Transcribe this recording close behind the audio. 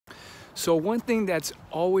So one thing that's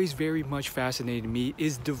always very much fascinated me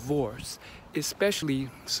is divorce, especially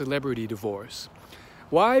celebrity divorce.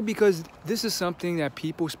 Why? Because this is something that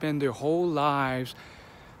people spend their whole lives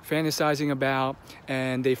fantasizing about,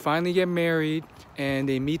 and they finally get married and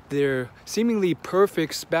they meet their seemingly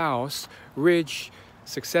perfect spouse, rich,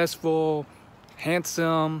 successful,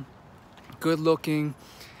 handsome, good looking,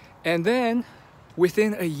 and then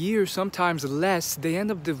within a year, sometimes less, they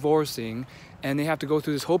end up divorcing, and they have to go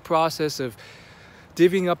through this whole process of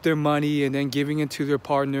divvying up their money and then giving it to their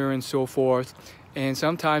partner and so forth. And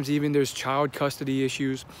sometimes even there's child custody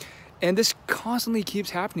issues, and this constantly keeps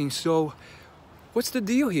happening. So what's the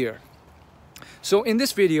deal here? So in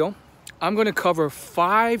this video, I'm going to cover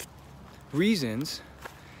 5 reasons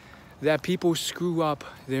that people screw up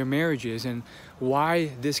their marriages and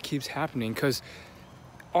why this keeps happening, because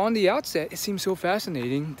on the outset it seems so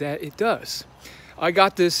fascinating that it does. I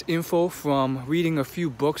got this info from reading a few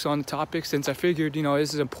books on the topic. Since I figured, this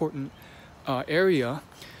is an important area,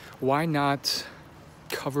 why not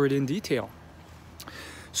cover it in detail?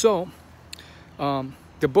 So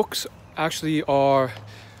the books actually are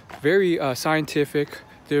very scientific.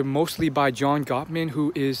 They're mostly by John Gottman,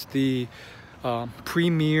 who is the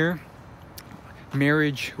premier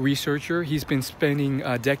marriage researcher. He's been spending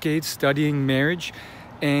decades studying marriage,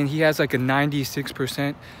 and he has like a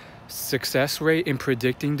 96% success rate in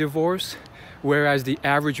predicting divorce, whereas the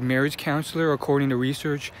average marriage counselor, according to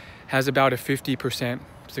research, has about a 50%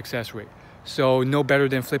 success rate. So no better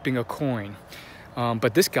than flipping a coin.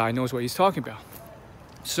 But this guy knows what he's talking about.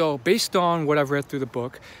 So based on what I've read through the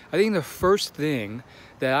book, I think the first thing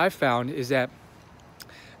that I found is that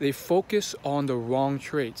they focus on the wrong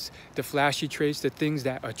traits, the flashy traits, the things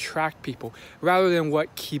that attract people, rather than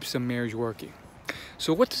what keeps a marriage working.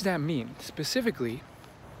 So what does that mean? Specifically,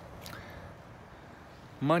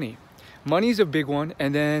 money. Money is a big one,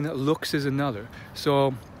 and then looks is another.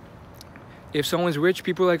 So if someone's rich,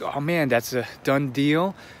 people are like, oh man, that's a done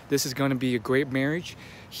deal. This is going to be a great marriage.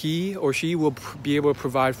 He or she will be able to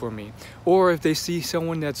provide for me. Or if they see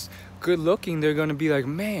someone that's good looking, they're going to be like,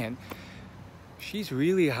 man, she's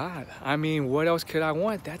really hot. I mean, what else could I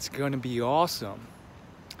want? That's going to be awesome.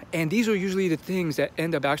 And these are usually the things that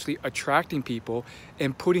end up actually attracting people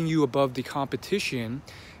and putting you above the competition.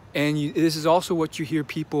 And this is also what you hear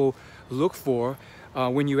people look for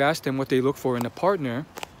when you ask them what they look for in a partner.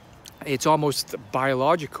 It's almost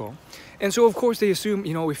biological. And so, of course, they assume,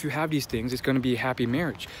 if you have these things, it's going to be a happy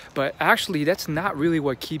marriage. But actually, that's not really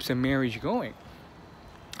what keeps a marriage going.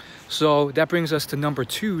 So that brings us to number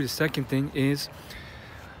 2. The second thing is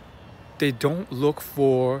they don't look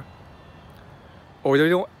for, or they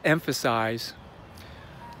don't emphasize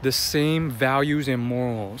the same values and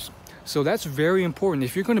morals. So that's very important.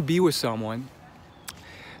 If you're going to be with someone,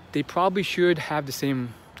 they probably should have the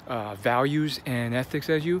same values and ethics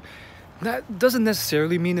as you. That doesn't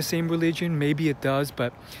necessarily mean the same religion. Maybe it does,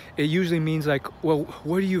 but it usually means like, well,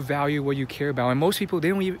 what do you value, what do you care about? And most people,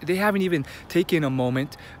 they haven't even taken a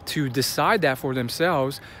moment to decide that for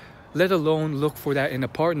themselves, let alone look for that in a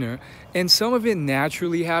partner. And some of it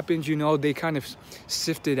naturally happens, they kind of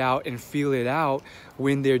sift it out and feel it out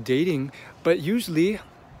when they're dating. But usually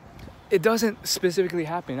it doesn't specifically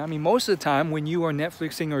happen. I mean, most of the time when you are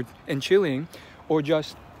Netflixing and chilling, or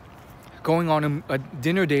just going on a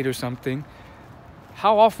dinner date or something,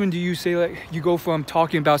 how often do you say, like, you go from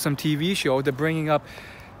talking about some TV show to bringing up,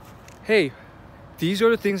 hey, these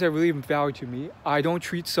are the things that really value to me. I don't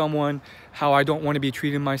treat someone how I don't want to be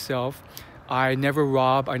treated myself. I never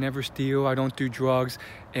rob, I never steal, I don't do drugs,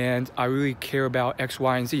 and I really care about X,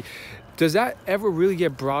 Y, and Z. Does that ever really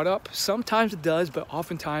get brought up? Sometimes it does, but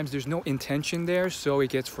oftentimes there's no intention there, so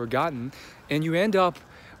it gets forgotten. And you end up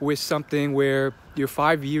with something where you're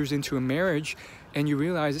 5 years into a marriage and you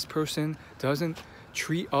realize this person doesn't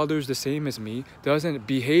treat others the same as me, doesn't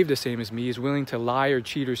behave the same as me, is willing to lie or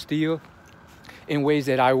cheat or steal in ways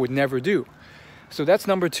that I would never do. So that's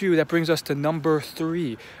number 2. That brings us to number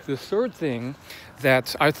 3. The third thing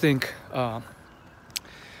that I think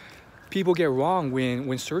people get wrong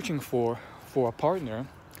when searching for a partner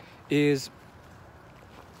is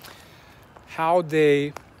how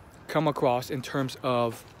they come across in terms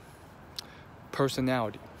of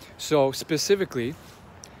personality. So specifically,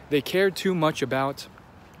 they care too much about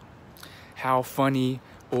how funny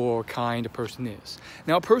or kind a person is.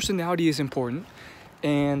 Now, personality is important,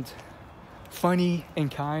 and funny and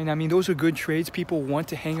kind, I mean, those are good traits. People want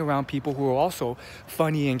to hang around people who are also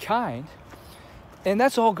funny and kind, and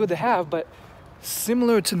that's all good to have. But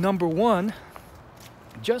similar to number 1,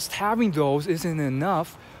 just having those isn't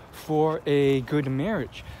enough for a good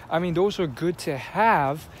marriage. I mean, those are good to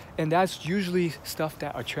have, and that's usually stuff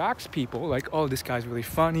that attracts people, like, oh, this guy's really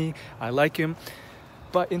funny, I like him.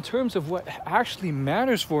 But in terms of what actually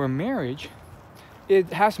matters for a marriage,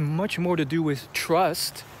 it has much more to do with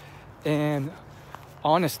trust and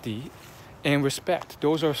honesty and respect.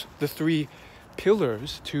 Those are the three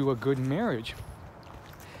pillars to a good marriage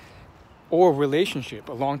or relationship,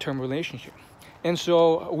 a long-term relationship. And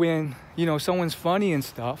so when, someone's funny and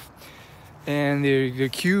stuff, and they're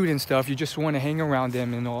cute and stuff, you just want to hang around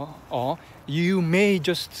them and all, you may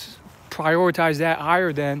just prioritize that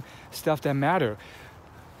higher than stuff that matter.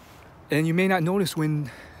 And you may not notice when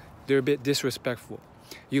they're a bit disrespectful.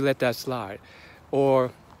 You let that slide.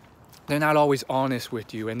 Or they're not always honest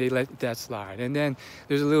with you and they let that slide. And then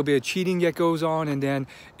there's a little bit of cheating that goes on, and then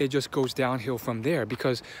it just goes downhill from there,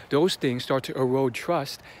 because those things start to erode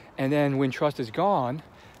trust. And then when trust is gone,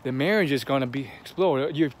 the marriage is going to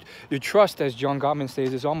explode. Your trust, as John Gottman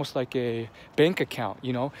says, is almost like a bank account.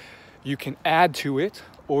 You can add to it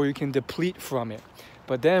or you can deplete from it.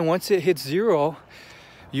 But then once it hits zero,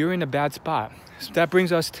 you're in a bad spot. So that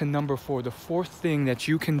brings us to number 4. The fourth thing that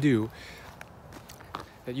you can do,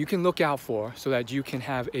 that you can look out for so that you can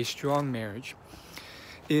have a strong marriage,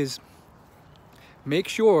 is make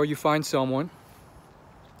sure you find someone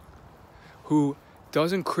who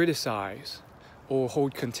doesn't criticize or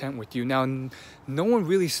hold contempt with you. Now, no one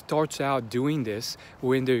really starts out doing this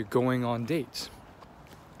when they're going on dates.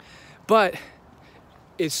 But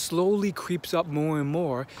it slowly creeps up more and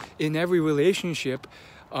more in every relationship.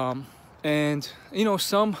 And,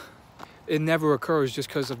 some, it never occurs just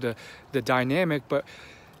because of the dynamic. But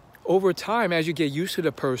over time, as you get used to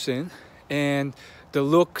the person and the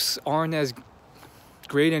looks aren't as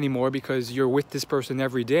great anymore because you're with this person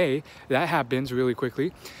every day, that happens really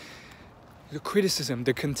quickly. The criticism,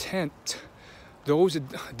 the contempt, those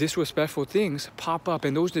disrespectful things pop up,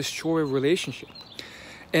 and those destroy a relationship.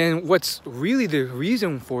 And what's really the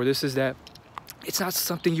reason for this is that it's not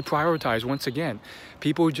something you prioritize. Once again,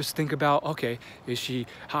 people just think about, okay, is she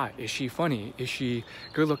hot? Is she funny? Is she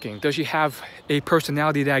good looking? Does she have a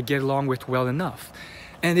personality that I get along with well enough?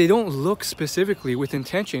 And they don't look specifically with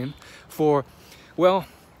intention for, well,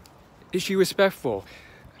 is she respectful?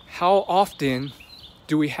 How often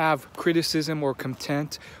do we have criticism or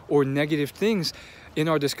contempt or negative things in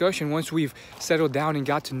our discussion once we've settled down and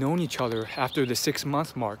got to know each other after the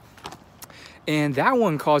 6-month mark? And that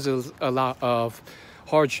one causes a lot of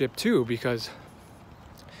hardship too, because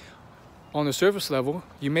on the surface level,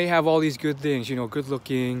 you may have all these good things, good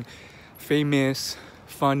looking, famous,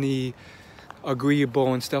 funny,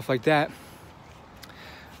 agreeable, and stuff like that.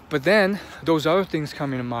 But then those other things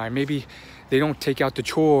come into mind. Maybe they don't take out the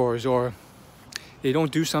chores, or they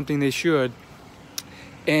don't do something they should,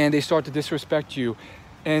 and they start to disrespect you.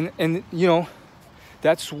 And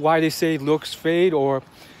that's why they say looks fade, or,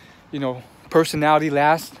 personality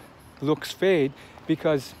lasts, looks fade,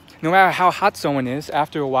 because no matter how hot someone is,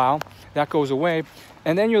 after a while, that goes away.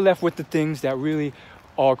 And then you're left with the things that really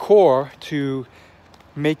are core to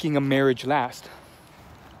making a marriage last.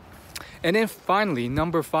 And then finally,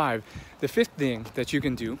 number 5, the 5th thing that you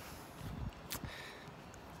can do.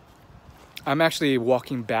 I'm actually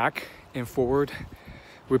walking back and forward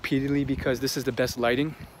repeatedly because this is the best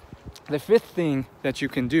lighting. The 5th thing that you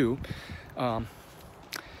can do,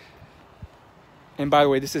 and by the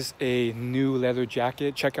way, this is a new leather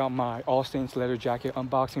jacket. Check out my All Saints leather jacket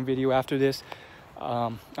unboxing video after this.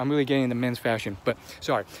 I'm really getting into men's fashion, but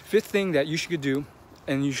sorry. 5th thing that you should do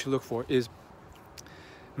and you should look for is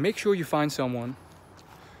make sure you find someone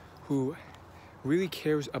who really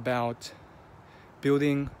cares about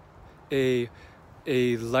building a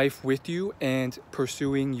life with you and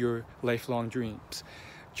pursuing your lifelong dreams.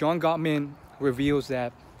 John Gottman reveals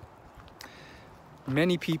that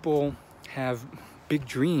many people have big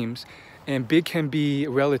dreams, and big can be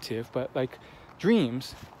relative, but like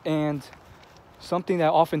dreams, and something that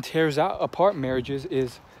often tears apart marriages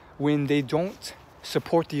is when they don't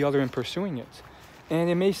support the other in pursuing it. And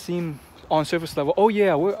it may seem on surface level, oh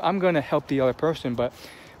yeah, I'm going to help the other person, but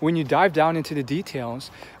when you dive down into the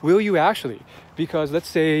details, will you actually? Because let's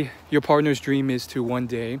say your partner's dream is to one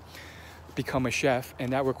day become a chef,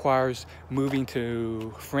 and that requires moving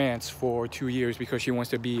to France for 2 years because she wants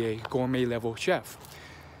to be a gourmet level chef.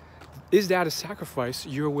 Is that a sacrifice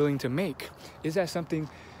you're willing to make? Is that something,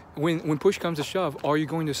 when push comes to shove, are you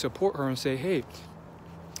going to support her and say, hey,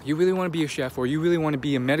 you really want to be a chef, or you really want to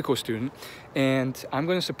be a medical student, and I'm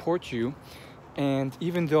going to support you, and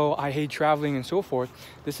even though I hate traveling and so forth,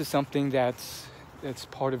 this is something that's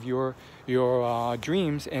part of your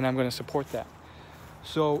dreams, and I'm going to support that.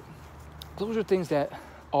 So those are things that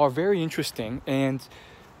are very interesting, and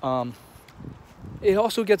it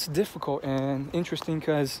also gets difficult and interesting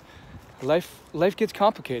because life gets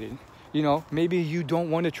complicated. You know, maybe you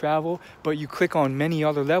don't want to travel, but you click on many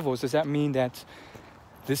other levels. Does that mean that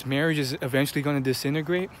this marriage is eventually going to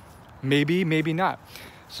disintegrate? Maybe, maybe not.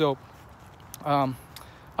 So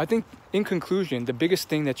I think in conclusion, the biggest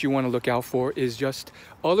thing that you want to look out for is just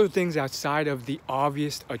other things outside of the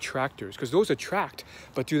obvious attractors, because those attract,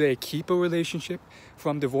 but do they keep a relationship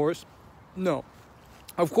from divorce? No.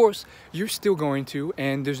 Of course, you're still going to,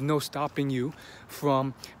 and there's no stopping you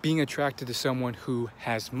from being attracted to someone who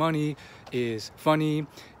has money, is funny,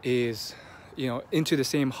 is, you know, into the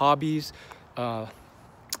same hobbies, all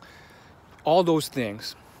those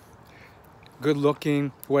things, good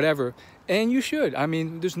looking, whatever. And you should. I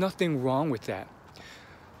mean, there's nothing wrong with that.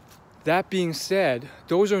 That being said,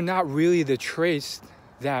 those are not really the traits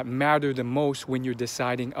that matter the most when you're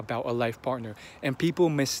deciding about a life partner. And people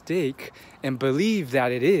mistake and believe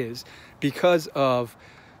that it is because of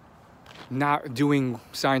not doing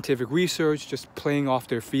scientific research, just playing off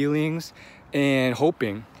their feelings and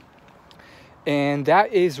hoping. And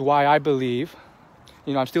that is why I believe,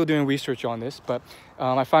 you know, I'm still doing research on this, but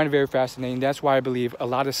I find it very fascinating. That's why I believe a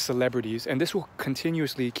lot of celebrities, and this will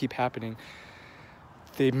continuously keep happening,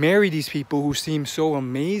 they marry these people who seem so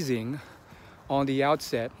amazing on the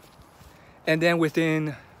outset, and then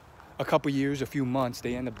within a couple years, a few months,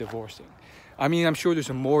 they end up divorcing. I mean, I'm sure there's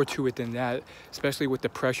more to it than that, especially with the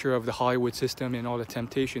pressure of the Hollywood system and all the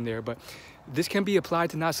temptation there. But this can be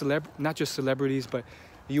applied to not just celebrities, but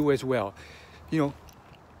you as well. You know,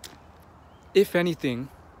 if anything,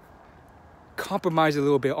 compromise a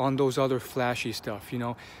little bit on those other flashy stuff. You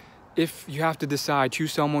know, if you have to decide,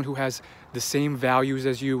 choose someone who has the same values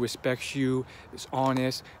as you, respects you, is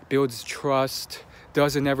honest, builds trust,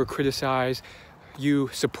 doesn't ever criticize you,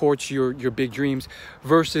 supports your big dreams,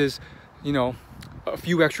 versus, you know, a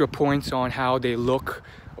few extra points on how they look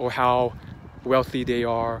or how wealthy they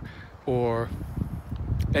are or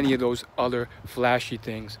any of those other flashy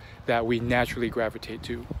things that we naturally gravitate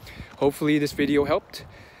to. Hopefully this video helped,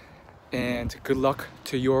 and good luck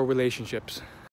to your relationships.